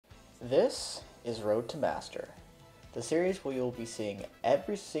This is Road to Master, the series where you'll be seeing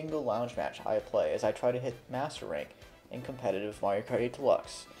every single lounge match I play as I try to hit Master rank in competitive Mario Kart 8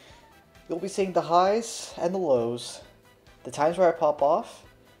 Deluxe. You'll be seeing the highs and the lows, the times where I pop off,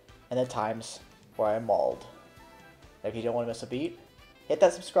 and the times where I'm mauled. And if you don't want to miss a beat, hit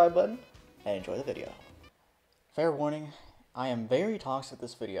that subscribe button and enjoy the video. Fair warning, I am very toxic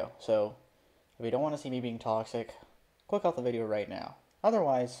this video, so if you don't want to see me being toxic, click off the video right now.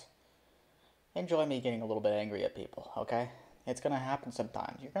 Otherwise, enjoy me getting a little bit angry at people, okay? It's gonna happen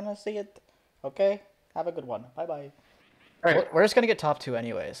sometimes. You're gonna see it, okay? Have a good one. Bye-bye. Alright. We're just gonna get top 2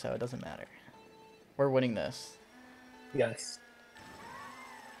 anyway, so it doesn't matter. We're winning this. Yes.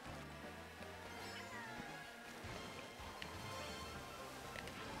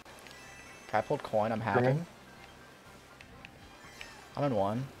 I pulled coin, I'm hacking. I'm in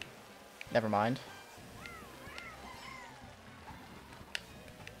 1. Never mind.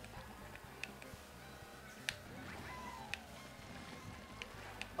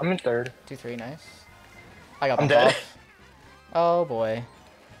 I'm in 3rd. 2-3, nice. I got I'm bumped dead. off. Oh boy.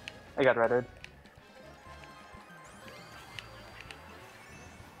 I got redded.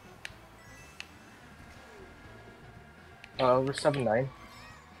 We're 7-9.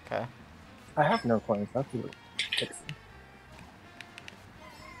 Okay. I have no coins, that's a little fixing.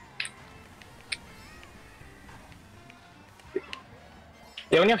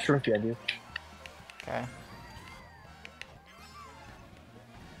 They only have shrimp behind you. Okay.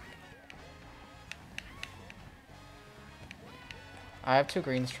 I have 2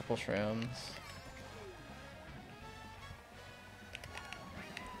 greens, triple shrooms.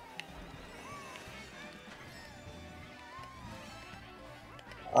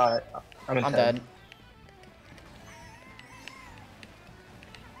 I'm in I'm 10. dead.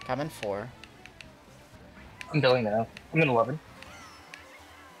 Okay, I'm in 4. I'm billing now. I'm in 11.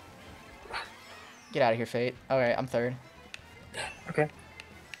 Get out of here, Fate. Alright, I'm 3rd. Okay.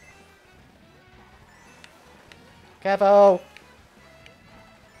 Capo!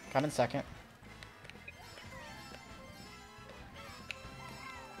 I'm in 2nd.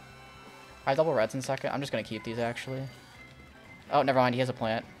 I have double reds in 2nd. I'm just gonna keep these actually. Oh, never mind. He has a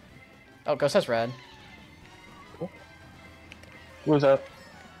plant. Oh, Ghost has red. Cool. What was that?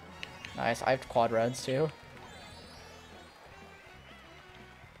 Nice. I have quad reds too.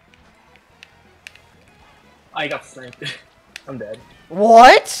 I got sniped. I'm dead.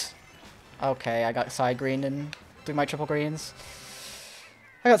 What? Okay, I got side green and through my triple greens.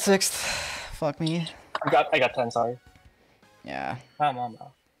 I got 6th. Fuck me. I got 10, sorry. Yeah. I'm on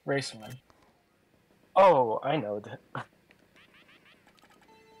now. Race 1. Oh, I know that.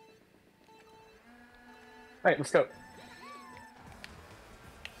 Alright, let's go.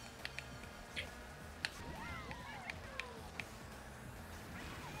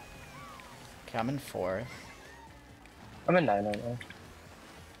 Okay, I'm in 4th. I'm in 9 right now.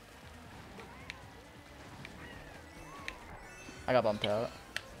 I got bumped out.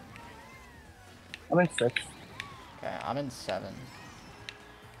 I'm in 6. Okay, I'm in 7.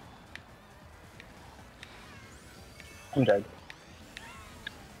 I'm dead.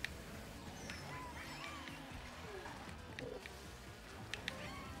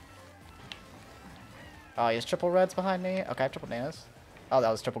 Oh, he has triple reds behind me. Okay, I have triple nanas. Oh, that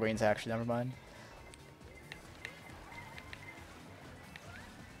was triple greens actually. Never mind.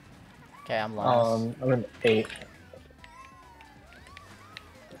 Okay, I'm last. I'm in 8.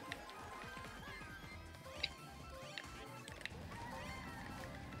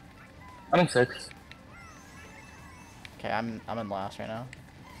 I'm in 6. Okay, I'm in last right now.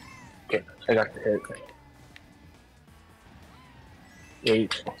 Okay, I got the hit.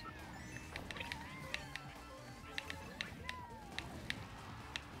 8.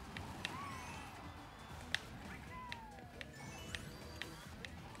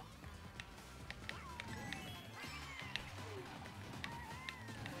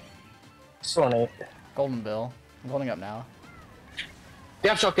 Still on 8. Golden bill. I'm holding up now. They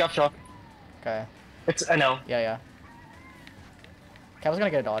have shock, they have shock. Okay. It's, I know. Yeah, yeah. Okay, I was gonna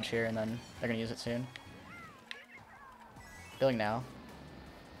get a dodge here, and then they're gonna use it soon. Billing now.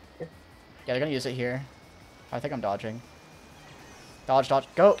 Okay. Yeah, they're gonna use it here. I think I'm dodging. Dodge, dodge.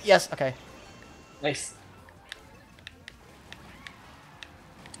 Go! Yes! Okay. Nice.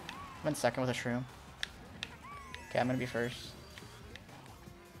 I'm in 2nd with a shroom. Okay, I'm gonna be 1st.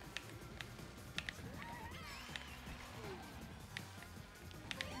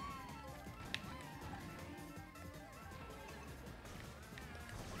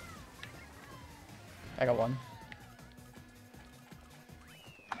 I got 1.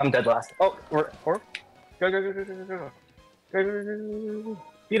 I'm dead last. Oh, we're 4. Go, go, go, go, go, go, go. Go, go, go, go, go, go.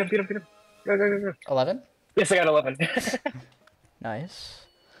 Beat him, beat him, beat him. Go, go, go, go. 11? Yes, I got 11. Nice.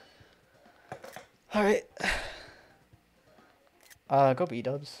 Alright. Go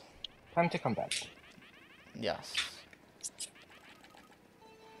B-dubs. Time to come back. Yes.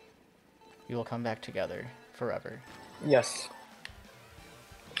 We will come back together forever. Yes.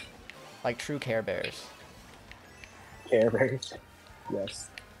 Like true Care Bears. Care Bears. Yes.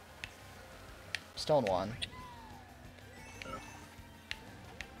 Still in 1.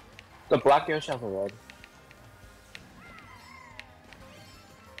 The black Yoshi has a red.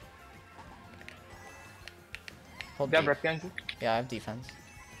 Hold Do you have D. red behind you? Yeah, I have defense.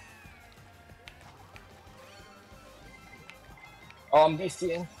 Oh, I'm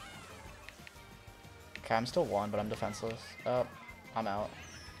DCing. Okay, I'm still 1, but I'm defenseless. Oh, I'm out.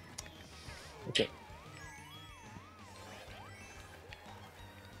 Okay.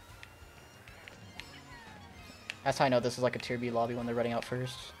 That's how I know this is like a tier B lobby when they're running out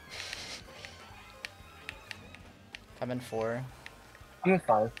first. I'm in 4. I'm in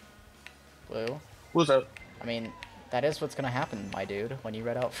 5. Blue. Who's up? I mean, that is what's gonna happen, my dude, when you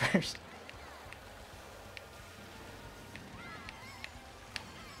red out first.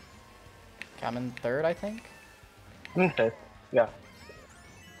 Okay, I'm in 3rd, I think. I'm in 5th. Yeah.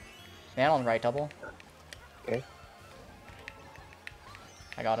 Man on right double. Okay.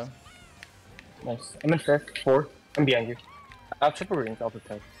 I got him. Nice. I'm in 5th. 4th. I'm behind you. I have triple rings. I'll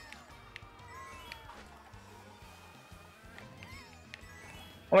protect.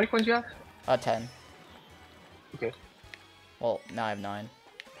 How many coins do you have? 10. Okay. Well, now I have 9.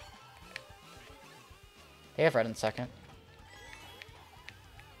 They have red in 2nd.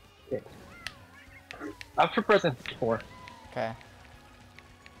 Okay. I have triple rings in 4. Okay.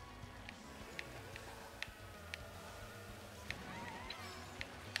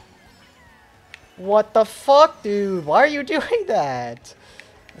 What the fuck, dude? Why are you doing that?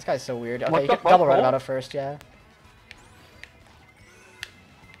 This guy's so weird. Okay, What you the get fuck, double red Cole? out of first, yeah.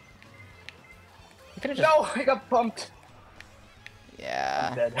 You could've just... No! I got bumped! I'm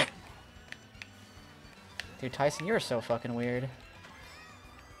Yeah. dead. Dude, Tyson, you're so fucking weird.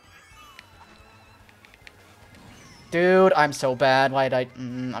 Dude, I'm so bad. Why did I...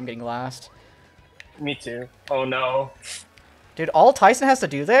 I'm getting last. Me too. Oh no. Dude, all Tyson has to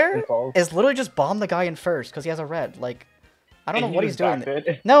do there Involved. is literally just bomb the guy in first, because he has a red. Like, I don't know And what he he's was doing. that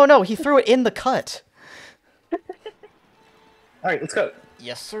good. No, he threw it in the cut. Alright, let's go.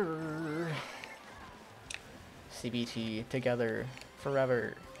 Yes, sir. CBT, together,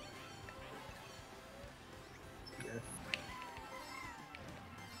 forever.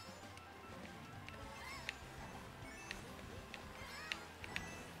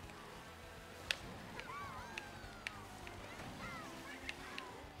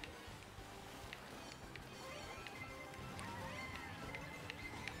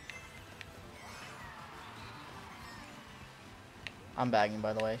 I'm bagging,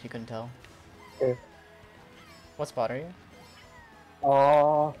 by the way, if you couldn't tell. Okay. What spot are you?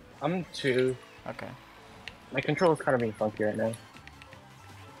 I'm 2. Okay. My controller's kind of being funky right now.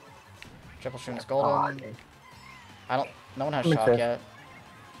 Triple stream's Ah, golden. okay. I don't... No one has I'm in shock fifth. yet.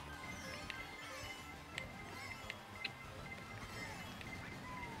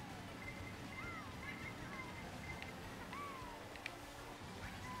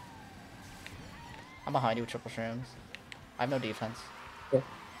 I'm behind you with triple shrooms. I have no defense. Okay.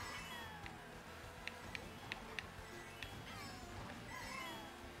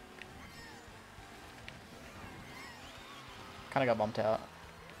 Kinda got bumped out.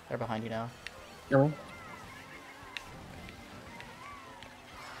 They're behind you now. No.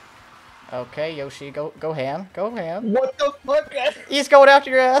 Okay, Yoshi, go ham. Go ham. What the fuck? He's going after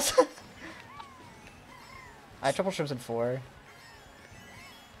your ass! I have triple shrooms in 4.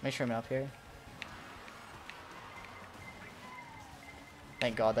 Make sure I'm up here.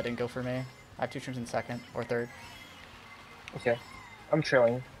 Thank God that didn't go for me. I have 2 shrooms in 2nd or 3rd. Okay. I'm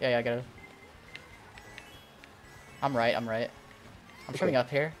trailing. Yeah, I got it. I'm right. I'm Okay. shooting up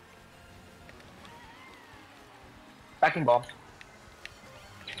here. Backing ball.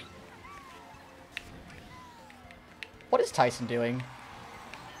 What is Tyson doing?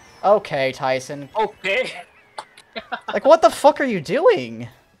 Okay, Tyson. Okay. Like, what the fuck are you doing?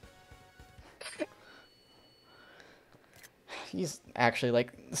 He's actually,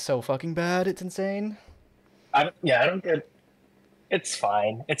 like, so fucking bad. It's insane. I don't get. It's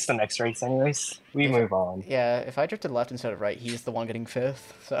fine. It's the next race, anyways. We move on. Yeah, if I drifted left instead of right, he's the one getting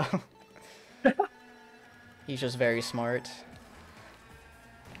 5th, so... He's just very smart.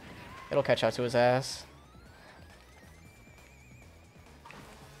 It'll catch out to his ass.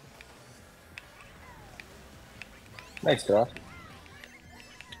 Nice draw.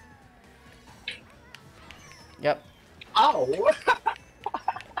 Yep. Ow!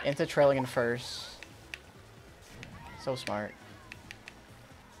 Into trailing in first. So smart.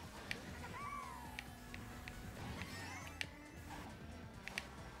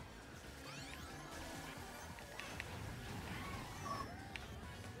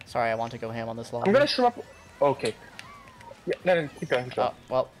 Sorry, I want to go ham on this lobby. I'm gonna show up. Okay. Yeah, no, keep going, keep going. Oh,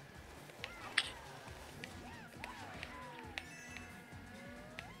 well.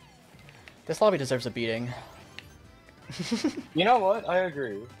 This lobby deserves a beating. You know what? I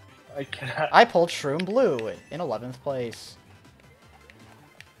agree. I cannot. I pulled Shroom Blue in 11th place.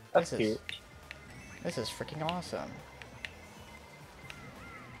 That's cute. This is freaking awesome.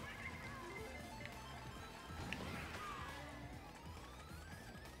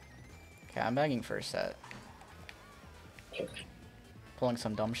 Okay, I'm bagging first set. Pulling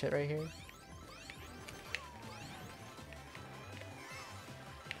some dumb shit right here.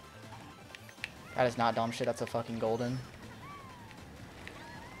 That is not dumb shit, that's a fucking golden.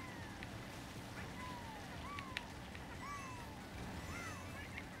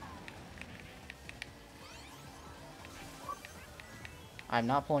 I'm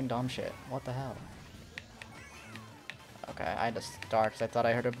not pulling dumb shit. What the hell? Okay, I had to star because I thought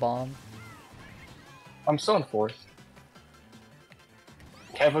I heard a bomb. I'm still in 4th.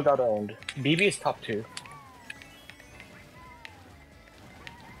 Keva got owned. BB is top 2.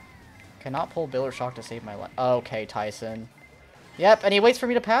 Cannot pull Bill or Shock to save my life. Okay, Tyson. Yep, and he waits for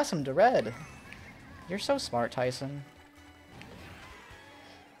me to pass him to red. You're so smart, Tyson.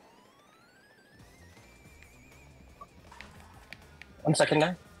 I'm second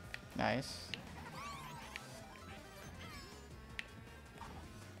now. Nice.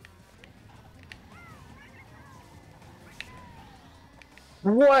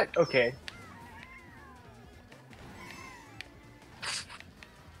 What? Okay.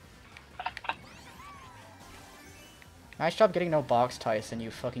 Nice job getting no box, Tyson,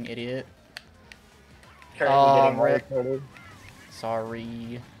 you fucking idiot. Currently getting Mario rip. Karted.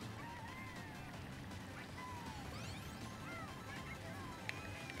 Sorry.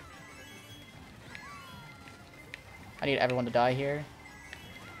 I need everyone to die here.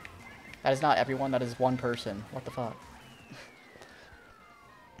 That is not everyone, that is one person. What the fuck?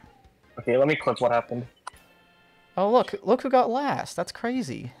 Okay, let me clip what happened. Oh, look who got last. That's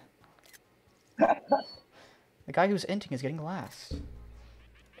crazy. The guy who's inting is getting last.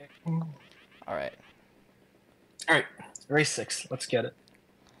 Alright. Alright, race 6. Let's get it.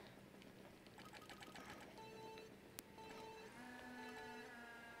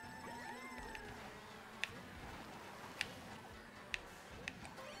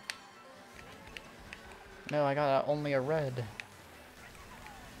 No, I got only a red.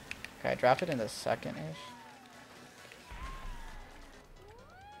 Okay, I drafted in the second-ish.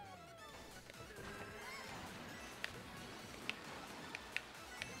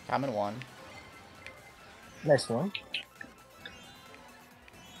 I'm in 1. Nice one.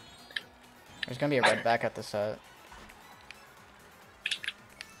 There's gonna be a red back at the set.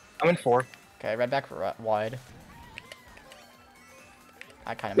 I'm in 4. Okay, red back wide.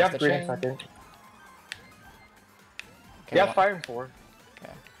 I kind of Yeah, missed the green in chain. second. Okay, Yeah, fire in 4.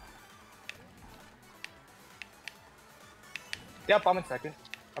 Okay. Yep, I'm in second.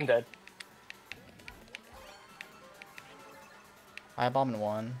 I'm dead. I have bomb in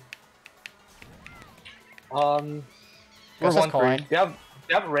 1. We're Guess that's 1-3. coin. They have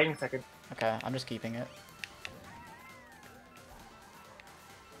a ring second. Okay, I'm just keeping it.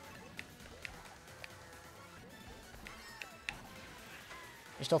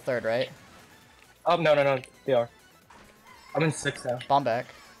 You're still third, right? No. They are. I'm in 6 now. Bomb back.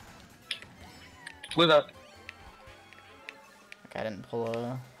 Blue up. Okay, I didn't pull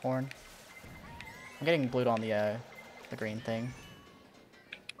a horn. I'm getting blued on the green thing.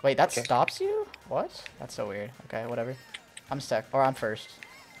 Wait, that Okay. stops you? What? That's so weird. Okay, whatever. I'm stuck. Or I'm first.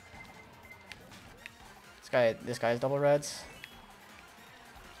 This guy's double reds.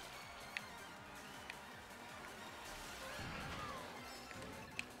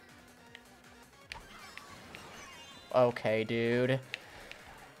 Okay, dude.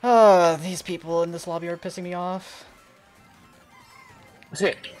 These people in this lobby are pissing me off. That's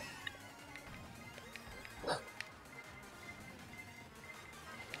it.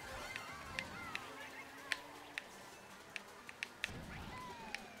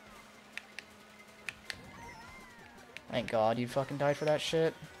 Thank God you fucking died for that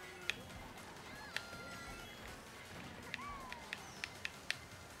shit.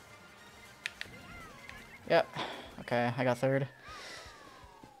 Yep. Okay, I got third.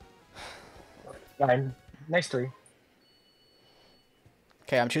 9. Nice 3.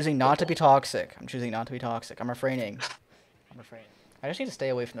 Okay, I'm choosing not to be toxic. I'm choosing not to be toxic. I'm refraining. I'm refraining. I just need to stay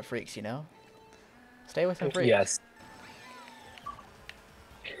away from the freaks, you know? Stay away from the freaks. Yes.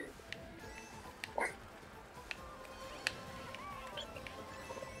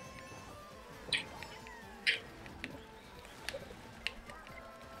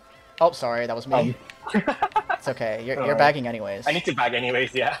 Oh, sorry, that was me. It's okay. You're bagging anyways. I need to bag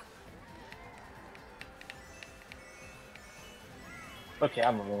anyways, yeah. Okay,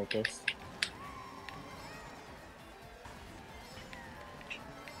 I'm moving with this.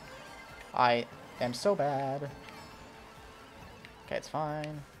 I am so bad. Okay, it's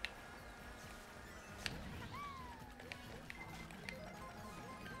fine.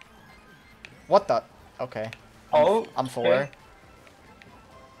 What the? Okay. I'm 4. Okay.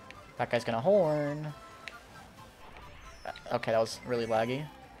 That guy's gonna horn. Okay, that was really laggy.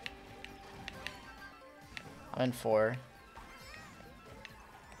 I'm in 4.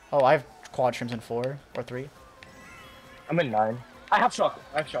 Oh, I have quad trims in 4 or 3. I'm in 9. I have shock.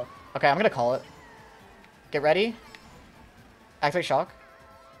 Okay, I'm gonna call it. Get ready. Activate shock.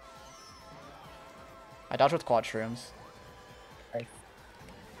 I dodge with quad shrooms. Nice.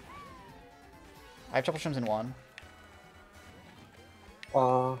 I have triple shrooms in 1.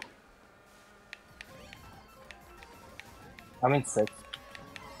 I'm in 6.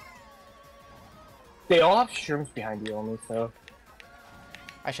 They all have shrooms behind you only, so...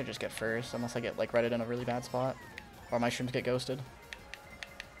 I should just get first, unless I get like redded in a really bad spot. Or my shrooms get ghosted.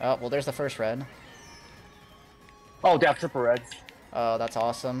 Oh, well there's the first red. Oh, they have triple reds. Oh, that's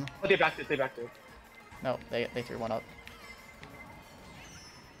awesome. Oh, they backed it. No, they threw one up.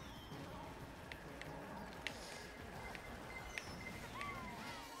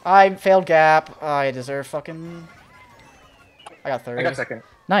 I failed gap. I deserve fucking... I got 3rd. I got 2nd.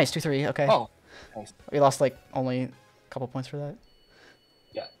 Nice, 2-3, okay. Oh, nice. We lost like only a couple points for that.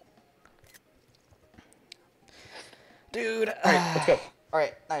 Yeah. Dude. Alright, let's go.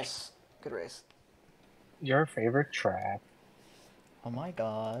 Alright, nice. Good race. Your favorite track? Oh my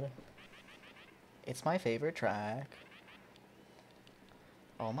god. It's my favorite track.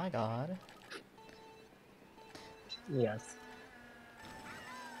 Oh my god. Yes.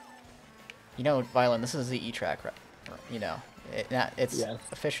 You know, Violin, this is the E track, right? You know, it's yes.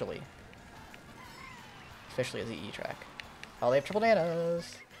 officially is the E track. Oh, they have triple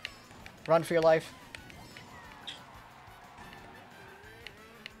nanos. Run for your life.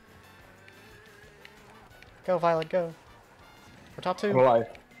 Go, Violet, go. We're top 2. I'm alive.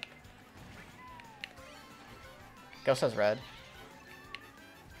 Ghost has red.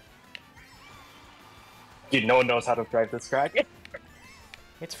 Dude, no one knows how to drive this track.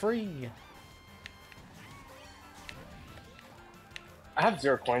 It's free. I have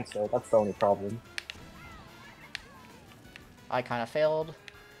 0 coins though, that's the only problem. I kind of failed.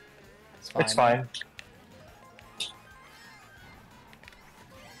 It's fine. It's fine.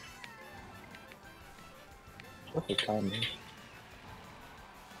 What's the time?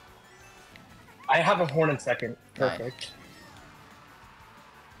 I have a horn in 2nd. Perfect. Nice.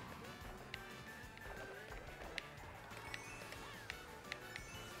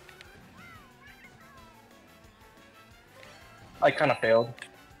 I kind of failed.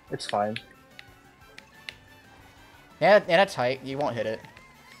 It's fine. Yeah, and it's tight. You won't hit it.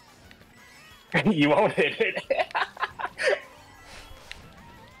 You won't hit it.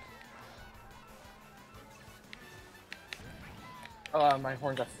 My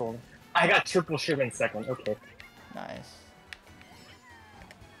horn got stolen. I got triple shim in 2nd. Okay. Nice.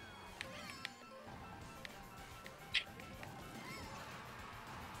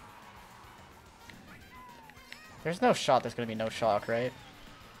 There's no shot. There's gonna be no shock, right?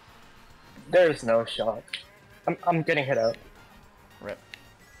 There's no shot. I'm getting hit out. Rip.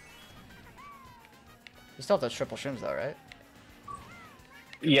 You still have those triple shims though, right?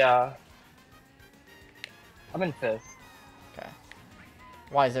 Yeah. I'm in 5th. Okay.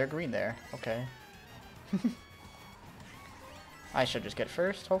 Why is there green there? Okay. I should just get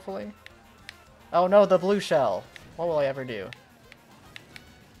first, hopefully. Oh no, the blue shell. What will I ever do?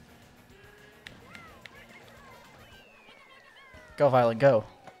 Go, Violet, go.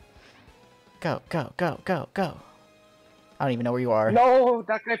 Go, go, go, go, go. I don't even know where you are. No,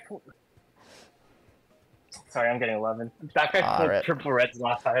 that guy pulled... Sorry, I'm getting 11. That guy pulled Rip. triple reds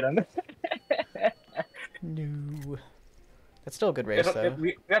last item. No. That's still a good race, though.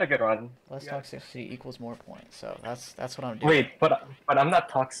 We had a good run. Less toxicity equals more points, so that's what I'm doing. Wait, but I'm not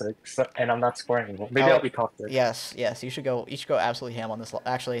toxic, so, and I'm not scoring anymore. Maybe I'll be toxic. Yes, yes. You should go absolutely ham on this.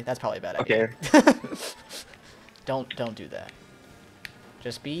 Actually, that's probably a bad idea. Okay. Don't do that.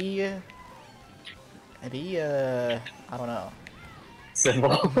 Just be I don't know.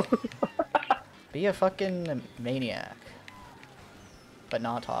 symbol. Be a fucking maniac. But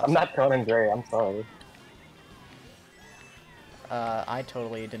not toxic. I'm not Conan Gray, I'm sorry. I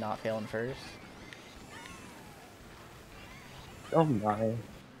totally did not fail in first. Oh my.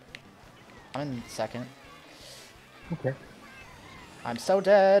 I'm in second. Okay. I'm so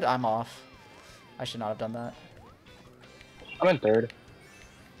dead. I'm off. I should not have done that. I'm in third.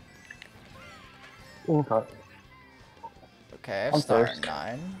 Okay. Okay, I've I'm started first.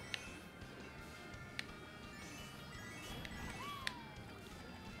 9.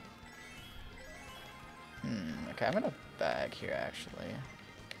 Okay, I'm gonna bag here actually.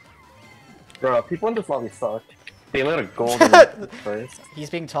 Bro, people in this lobby suck. They let a golden first. He's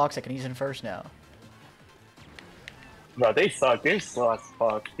being toxic and he's in first now. Bro, they suck. They're slow as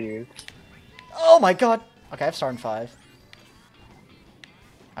fuck, dude. Oh my god! Okay, I've started 5.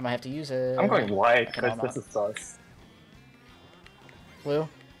 I might have to use it. I'm going white Okay, no, because I'm this is sus. Blue.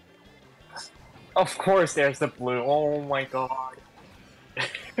 Of course there's the blue. Oh my god.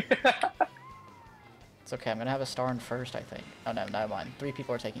 It's okay, I'm gonna have a star in first, I think. Oh no, never mind. 3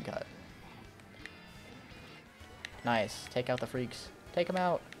 people are taking cut. Nice. Take out the freaks. Take them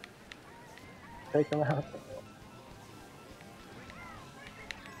out. Take them out.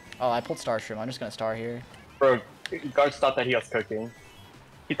 Oh, I pulled Star Shroom. I'm just gonna star here. Bro, guards thought that he was cooking.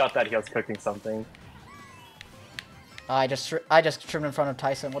 He thought that he was cooking something. I just trimmed in front of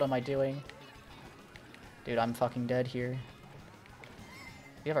Tyson. What am I doing? Dude, I'm fucking dead here.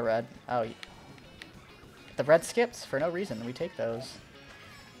 You have a red. Oh, the red skips for no reason. We take those.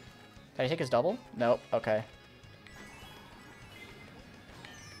 Can I take his double? Nope. Okay.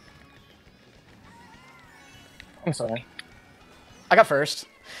 I'm sorry. I got first.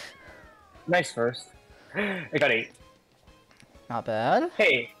 Nice first. I got 8. Not bad.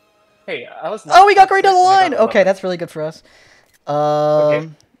 Hey, I was. Oh, we got green down the line. Okay, that's really good for us. Okay.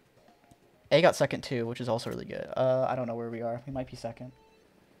 A got second too, which is also really good. I don't know where we are. We might be second.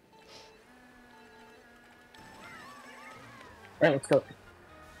 Alright, let's go.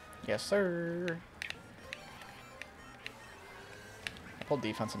 Yes, sir. I pulled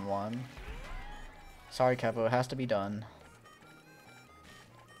defense in 1. Sorry, Kevo. It has to be done.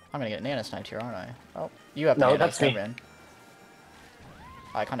 I'm gonna get Nana sniped here, aren't I? Oh, you have to No, get that's me. in.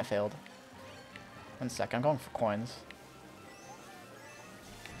 I kind of failed. 1 sec. I'm going for coins.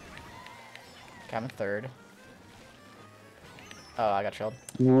 Okay, I'm in third. Oh, I got trailed.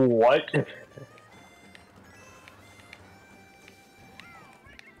 What?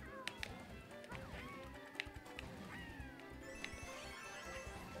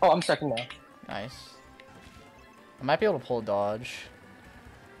 Oh, I'm second now. Nice. I might be able to pull a dodge.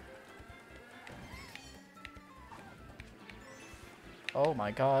 Oh my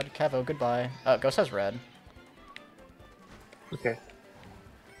god. Kevo, goodbye. Ghost has red. Okay.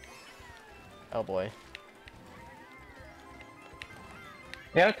 Oh boy.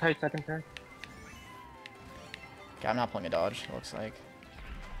 Yeah, tight second turn. Okay, I'm not pulling a dodge, it looks like.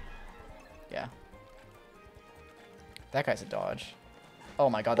 Yeah. That guy's a dodge. Oh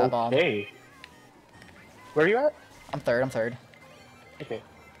my god, that bomb. Okay. Where are you at? I'm third. Okay.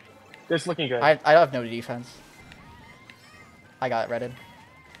 This is looking good. I have no defense. I got redded.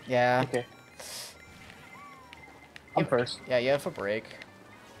 Yeah. Okay. I'm first. Yeah, you have a break.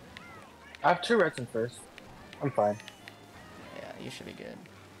 I have 2 reds in first. I'm fine. Yeah, you should be good.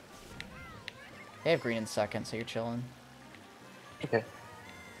 They have green in second, so you're chilling. Okay.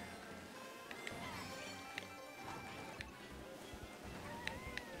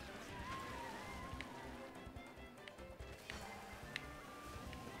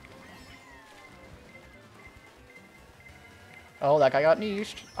 Oh, that guy got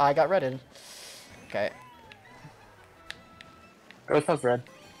niched. I got redded. Okay. Ghost has red.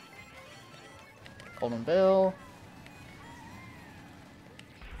 Golden Bill.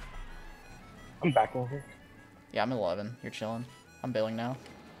 I'm back over. Yeah, I'm 11. You're chilling. I'm billing now.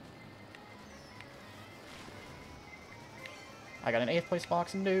 I got an 8th place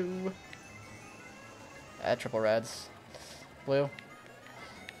box. No. Triple reds. Blue.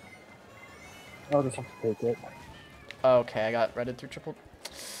 I'll just have to take it. Okay, I got redded through triple.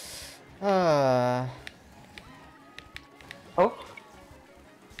 Oh.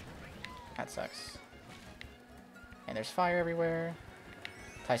 That sucks. And there's fire everywhere.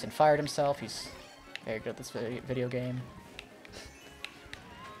 Tyson fired himself. He's very good at this video game.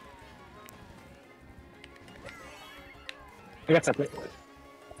 I got second.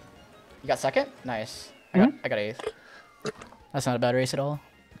 You got second? Nice. I got 8th. That's not a bad race at all.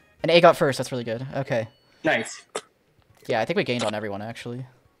 And A got first. That's really good. Okay. Nice. Yeah, I think we gained on everyone, actually.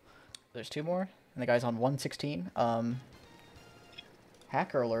 There's 2 more, and the guy's on 116.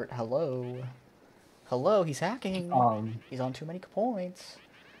 Hacker alert. Hello. Hello, he's hacking. He's on too many points.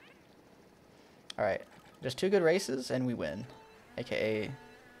 Alright. Just 2 good races and we win. AKA,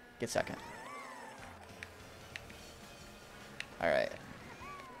 get second. Alright.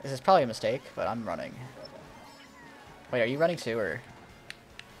 This is probably a mistake, but I'm running. Wait, are you running too, or?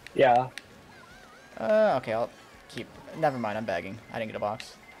 Yeah. Okay, I'll keep... Never mind, I'm bagging. I didn't get a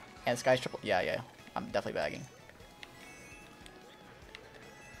box. And this guy's triple... Yeah. I'm definitely bagging.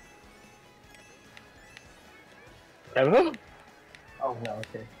 Oh no,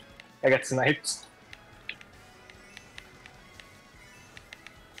 okay. I got sniped.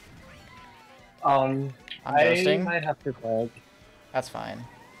 I'm ghosting. I might have to bag. That's fine.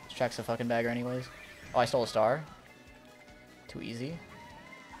 Jack's a fucking bagger anyways. Oh, I stole a star. Too easy.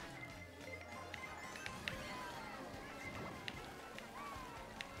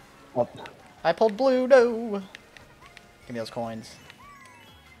 Oh. I pulled blue, no! Give me those coins.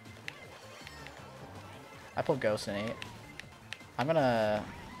 I pulled ghost in 8. I'm gonna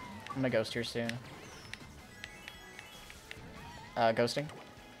ghost here soon. Ghosting.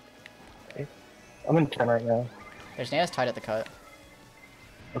 Okay. I'm in 10 right now. There's Nana's tied at the cut.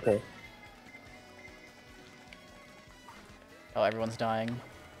 Okay. Oh, everyone's dying.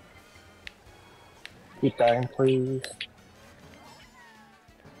 Keep dying, please.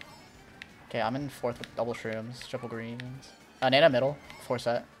 Okay, I'm in 4th with double shrooms, triple greens. Nana middle, 4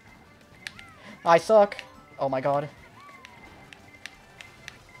 set. I suck! Oh my god.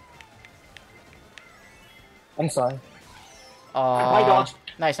 I'm sorry. Oh my gosh.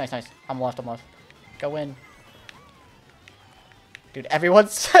 Nice. I'm left. Go in. Dude, everyone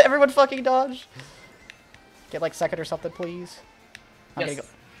fucking dodge. Get like second or something, please. Yes.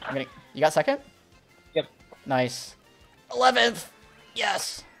 You got second? Yep. Nice. 11th!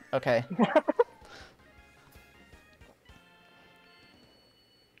 Yes! Okay.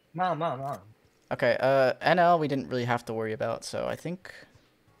 Mom. Okay, NL we didn't really have to worry about, so I think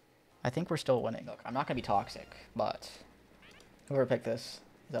we're still winning. Look, I'm not gonna be toxic, but whoever picked this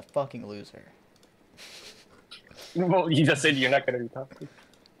is a fucking loser. Well, you just said you're not gonna be toxic.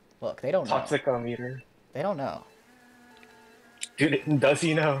 Look, they don't know. Toxicometer. They don't know. Dude, does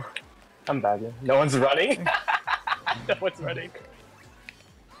he know? I'm bagging. No one's running. No one's running.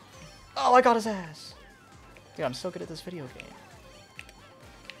 Oh, I got his ass. Dude, I'm so good at this video game.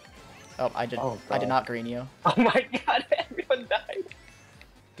 Oh, I did not green you. Oh my god, everyone died.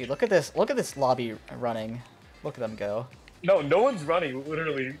 Dude, look at this lobby running. Look at them go. No one's running,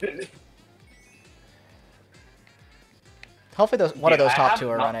 literally. Hopefully one of those top 2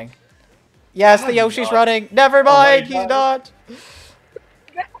 are running. Yes, the Yoshi's running. Never mind, he's not.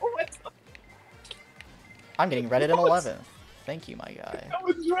 No, I'm getting Reddit in 11th. Thank you, my guy. No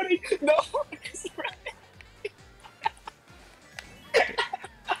one's running. No one's running.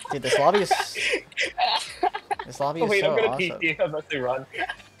 Dude, this lobby is so I'm gonna awesome. PT unless they run.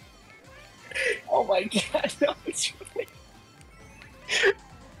 Oh my god, no one's running.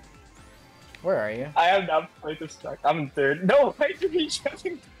 Where are you? I am not playing this track. I'm in 3rd. No, why did he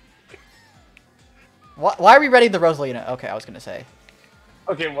jumping? Why are we ready the Rosalina? Okay, I was gonna say.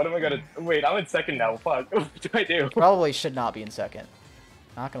 Okay, what am I gonna... Wait, I'm in 2nd now. Fuck. What do I do? Probably should not be in 2nd.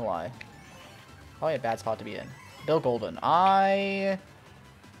 Not gonna lie. Probably a bad spot to be in. Bill Golden. I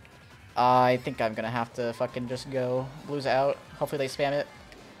think I'm gonna have to fucking just go. Blues out. Hopefully they spam it.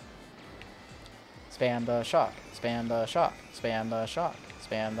 Spam the shock. Spam the shock. Spam the shock.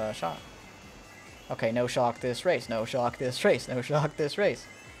 Spam the shock. Okay, no shock this race. No shock this race. No shock this race.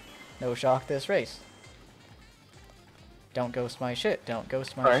 No shock this race. Don't ghost my shit. Don't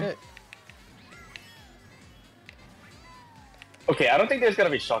ghost my shit. Okay, I don't think there's gonna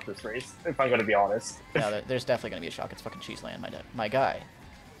be shock this race, if I'm gonna be honest. No, there's definitely gonna be a shock. It's fucking cheese land, my guy.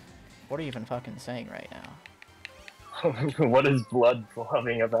 What are you even fucking saying right now? What is blood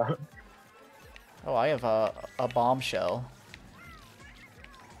flubbing about? Oh, I have a bombshell.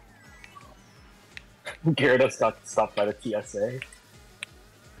 Gyarados got stopped by the TSA.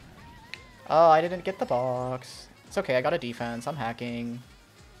 Oh, I didn't get the box. It's okay, I got a defense. I'm hacking.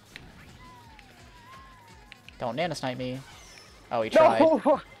 Don't nano snipe me. Oh, he tried.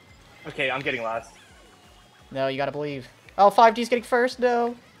 No! Okay, I'm getting last. No, you gotta believe. Oh, 5D's getting first.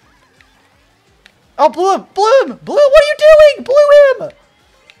 No. Oh, blew him! Blew him! Blue, what are you doing? Blew him!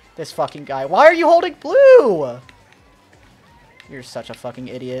 This fucking guy. Why are you holding blue? You're such a fucking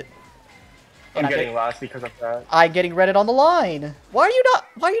idiot. I'm getting last because of that. I'm getting Reddit on the line. Why are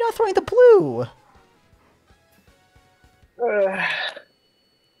you not throwing the blue?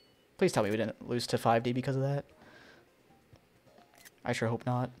 Please tell me we didn't lose to 5D because of that. I sure hope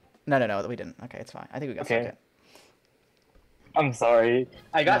not. No, we didn't. Okay, it's fine. I think we got second. I'm sorry.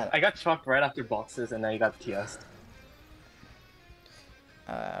 I Man. got chalked right after boxes, and then I got TS'd.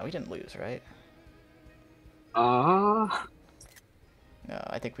 We didn't lose, right? Uh No,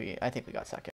 I think we got second.